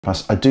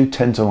I do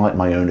tend to like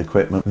my own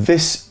equipment.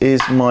 This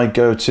is my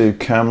go-to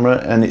camera,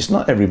 and it's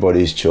not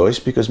everybody's choice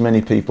because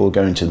many people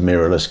go into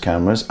mirrorless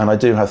cameras, and I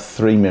do have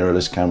 3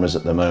 mirrorless cameras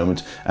at the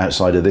moment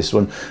outside of this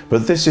one,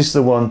 but this is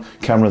the one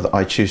camera that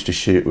I choose to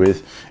shoot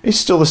with. It's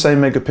still the same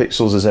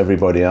megapixels as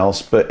everybody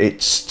else, but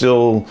it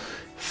still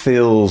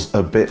feels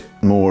a bit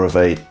more of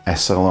a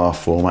SLR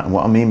format. And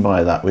what I mean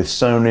by that, with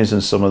Sony's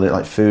and some of the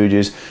like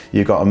Fuji's,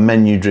 you've got a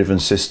menu driven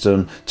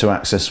system to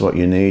access what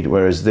you need,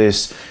 whereas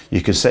this,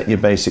 you can set your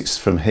basics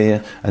from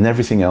here and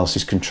everything else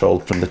is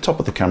controlled from the top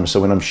of the camera.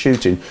 So when I'm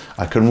shooting,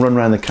 I can run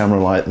around the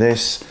camera like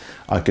this,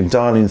 I can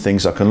dial in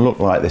things, I can look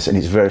like this, and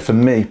it's very, for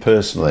me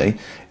personally,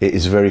 it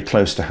is very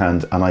close to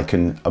hand, and I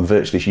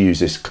virtually use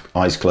this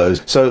eyes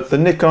closed. So the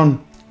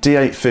Nikon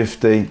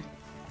D850,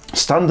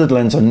 standard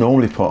lens I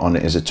normally put on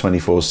it is a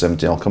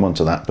 24-70, I'll come on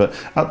to that, but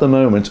at the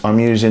moment I'm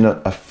using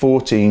a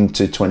 14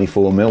 to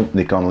 24mm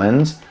Nikon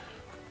lens.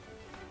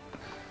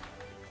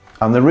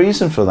 And the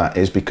reason for that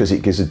is because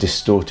it gives a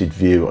distorted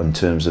view in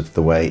terms of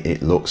the way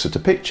it looks at a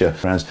picture.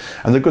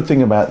 And the good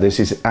thing about this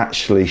is it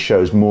actually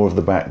shows more of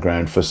the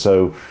background.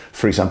 For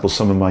example,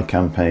 some of my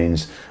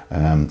campaigns,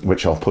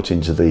 which I'll put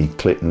into the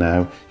clip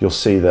now, you'll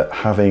see that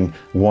having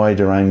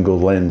wider angle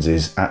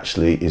lenses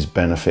actually is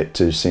benefit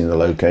to seeing the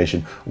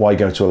location. Why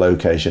go to a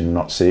location and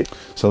not see it?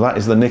 So that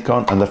is the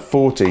Nikon and the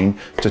 14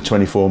 to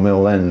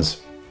 24mm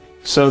lens.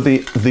 So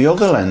the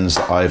other lens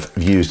that I've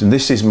used, and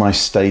this is my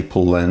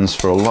staple lens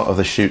for a lot of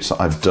the shoots that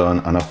I've done,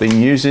 and I've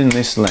been using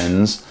this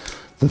lens,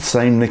 the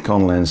same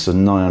Nikon lens, for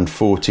nigh on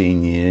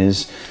 14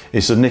 years.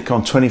 It's a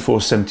Nikon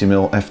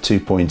 24-70mm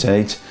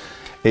f2.8.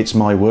 It's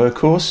my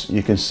workhorse.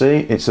 You can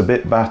see it's a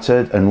bit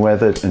battered and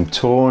weathered and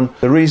torn.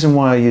 The reason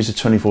why I use a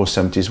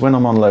 24-70 is when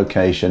I'm on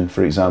location,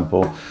 for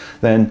example,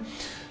 then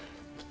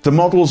the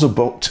models are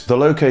booked, the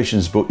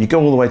location's booked, you go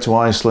all the way to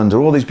Iceland,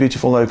 or all these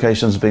beautiful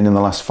locations have been in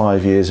the last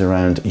 5 years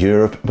around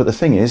Europe, but the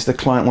thing is, the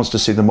client wants to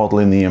see the model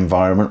in the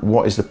environment.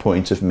 What is the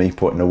point of me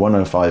putting a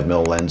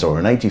 105mm lens or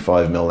an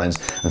 85mm lens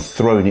and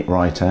throwing it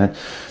right out?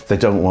 They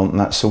don't want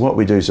that, so what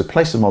we do is to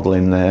place the model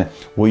in there,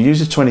 we'll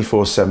use a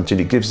 24-70,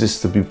 it gives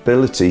us the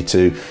ability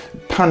to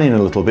pan in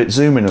a little bit,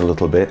 zoom in a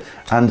little bit,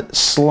 and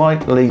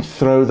slightly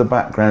throw the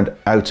background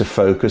out of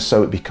focus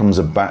so it becomes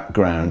a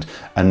background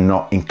and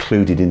not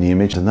included in the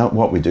image. And that,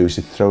 what we do is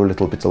to throw a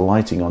little bit of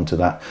lighting onto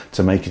that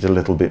to make it a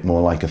little bit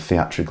more like a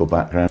theatrical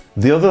background.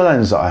 The other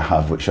lens that I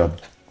have, which I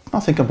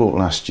think I bought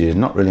last year,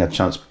 not really had a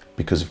chance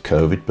because of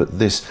COVID, but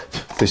this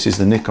is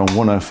the Nikon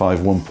 105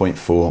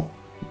 1.4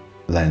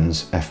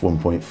 lens,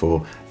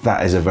 f1.4.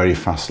 That is a very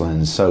fast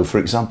lens. So for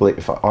example,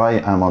 if I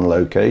am on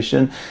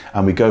location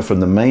and we go from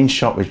the main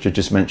shot, which I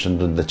just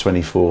mentioned, the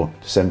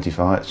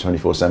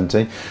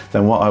 24-70,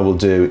 then what I will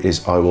do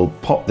is I will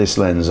pop this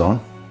lens on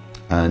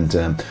and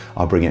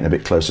I'll bring it a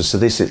bit closer. So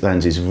this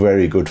lens is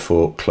very good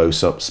for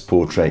close-ups,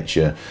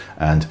 portraiture,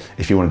 and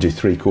if you want to do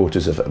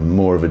 3/4 of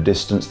more of a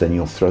distance, then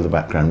you'll throw the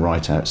background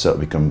right out so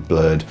it'll become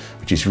blurred,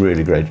 which is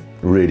really great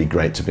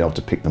to be able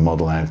to pick the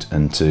model out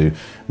and to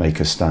make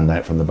us stand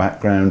out from the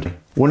background.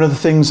 One of the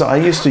things that I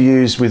used to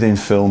use within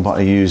film, but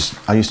I used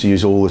to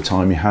use all the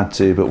time, you had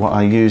to, but what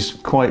I use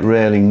quite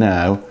rarely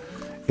now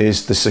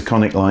is the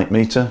Sekonic light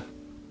meter.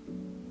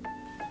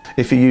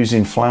 If you're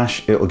using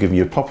flash, it'll give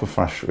you a proper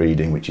flash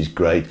reading, which is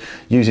great.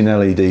 Using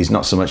LEDs,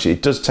 not so much.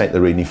 It does take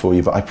the reading for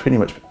you, but I'm pretty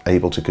much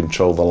able to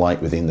control the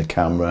light within the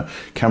camera.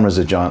 Cameras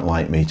are giant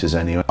light meters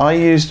anyway. I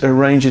used a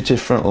range of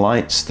different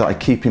lights that I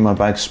keep in my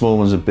bag, small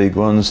ones and big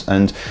ones,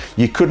 and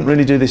you couldn't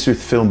really do this with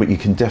film, but you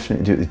can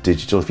definitely do it with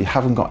digital. If you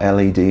haven't got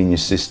LED in your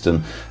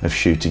system of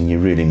shooting, you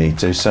really need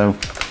to. So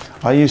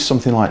I use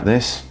something like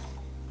this.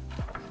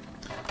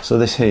 So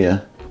this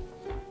here,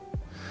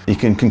 you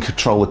can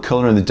control the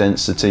colour and the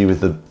density with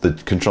the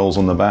controls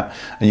on the back,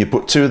 and you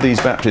put 2 of these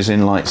batteries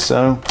in like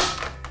so.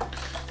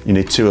 You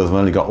need 2 of them, I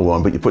only got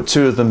 1, but you put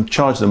 2 of them,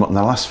 charge them up, and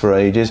they last for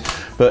ages.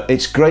 But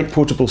it's a great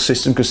portable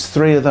system because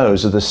 3 of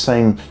those are the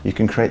same, you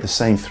can create the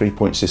same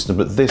 3-point system,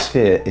 but this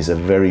here is a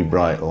very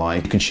bright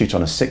light. You can shoot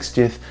on a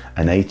 60th,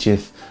 an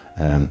 80th,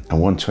 a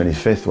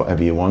 1/25th,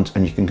 whatever you want,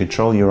 and you can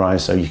control your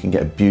ISO, you can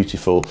get a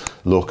beautiful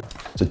look.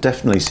 So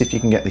definitely see if you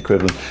can get the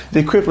equivalent. The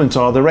equivalent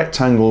are the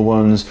rectangle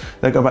ones.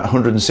 They've got about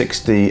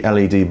 160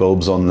 LED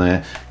bulbs on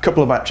there, a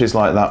couple of batteries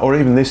like that, or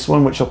even this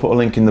one, which I'll put a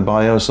link in the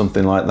bio,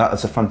 something like that.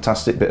 That's a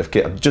fantastic bit of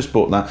kit. I've just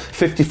bought that,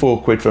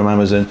 54 quid from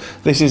Amazon.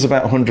 This is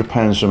about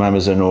 £100 from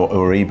Amazon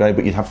or eBay,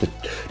 but you'd have to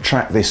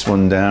track this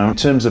one down. In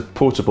terms of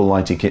portable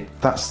lighting kit,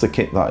 that's the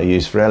kit that I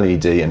use for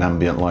LED and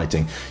ambient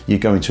lighting. You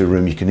go into a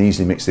room, you can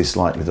easily mix this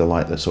light with the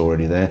light that's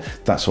already there.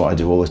 That's what I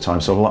do all the time.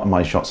 So a lot of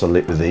my shots are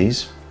lit with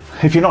these.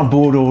 If you're not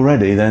bored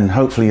already, then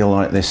hopefully you'll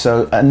like this.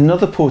 So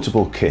another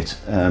portable kit,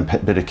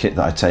 bit of kit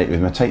that I take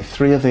with me. I take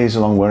 3 of these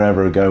along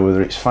wherever I go,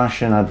 whether it's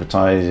fashion,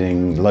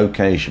 advertising,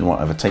 location,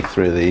 whatever. Take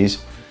 3 of these.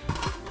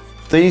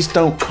 These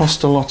don't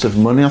cost a lot of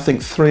money. I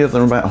think 3 of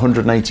them are about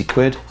 180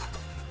 quid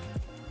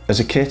as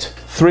a kit.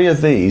 3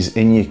 of these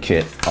in your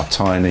kit are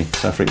tiny.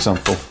 So for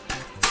example,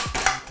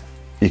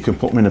 you can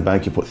put them in a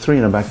bag, you put 3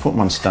 in a bag, put them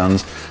on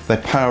stands. They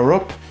power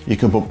up, you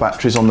can put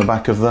batteries on the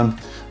back of them.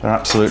 They're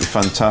absolutely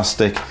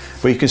fantastic.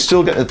 But you can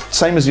still get the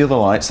same as the other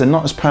lights. They're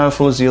not as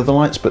powerful as the other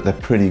lights, but they're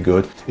pretty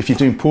good. If you're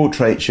doing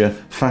portraiture,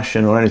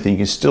 fashion or anything, you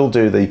can still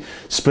do the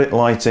split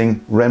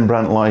lighting,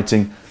 Rembrandt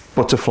lighting,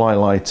 butterfly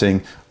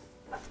lighting,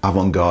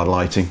 avant-garde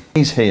lighting.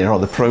 These here are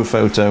the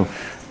Profoto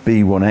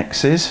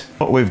B1Xs.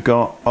 What we've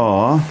got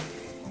are,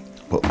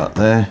 put that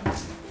there,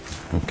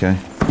 okay.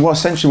 Well,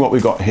 essentially what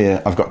we've got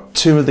here, I've got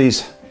two of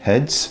these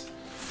heads.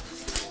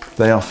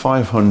 They are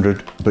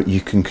 500, but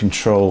you can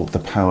control the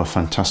power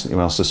fantastically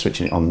well. So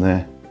switching it on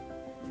there,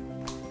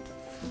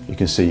 you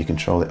can see you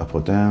control it up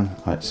or down,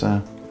 like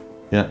so.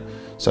 Yeah,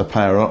 so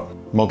power up,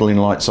 modeling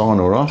lights on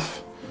or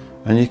off,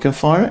 and you can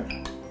fire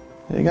it.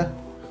 There you go,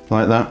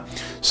 like that.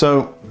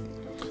 So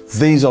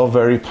these are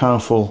very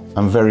powerful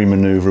and very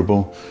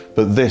maneuverable,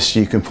 but this,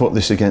 you can put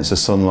this against the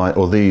sunlight,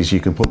 or these, you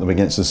can put them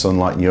against the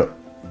sunlight and you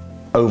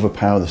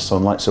overpower the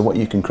sunlight. So what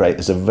you can create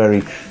is a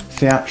very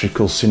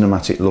theatrical,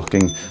 cinematic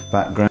looking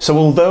background. So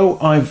although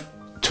I've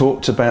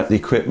talked about the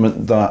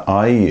equipment that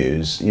I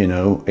use, you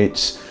know,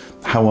 it's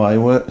how I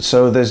work.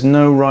 So there's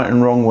no right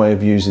and wrong way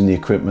of using the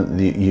equipment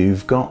that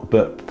you've got,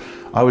 but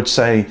I would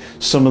say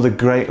some of the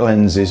great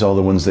lenses are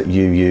the ones that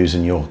you use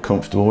and you're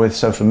comfortable with.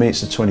 So for me,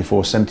 it's a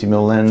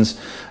 24-70mm lens,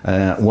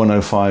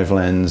 105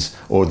 lens,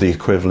 or the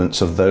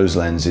equivalents of those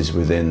lenses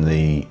within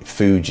the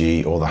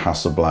Fuji or the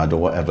Hasselblad or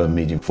whatever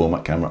medium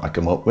format camera I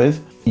come up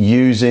with.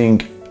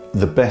 Using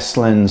the best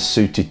lens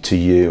suited to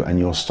you and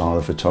your style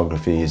of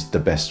photography is the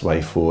best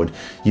way forward.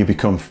 You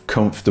become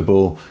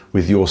comfortable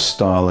with your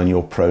style and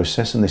your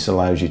process, and this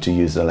allows you to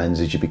use the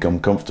lenses. You become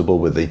comfortable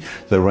with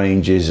the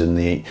ranges and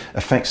the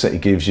effects that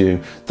it gives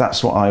you.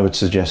 That's what I would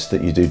suggest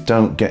that you do.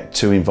 Don't get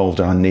too involved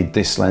in, I need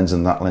this lens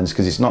and that lens,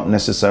 because it's not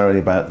necessarily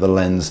about the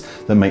lens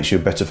that makes you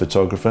a better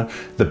photographer.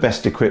 The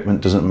best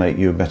equipment doesn't make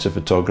you a better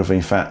photographer.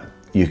 In fact,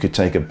 you could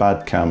take a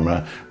bad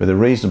camera with a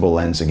reasonable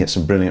lens and get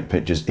some brilliant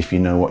pictures if you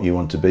know what you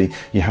want to be.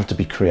 You have to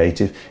be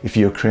creative. If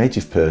you're a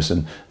creative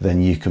person,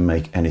 then you can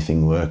make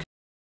anything work.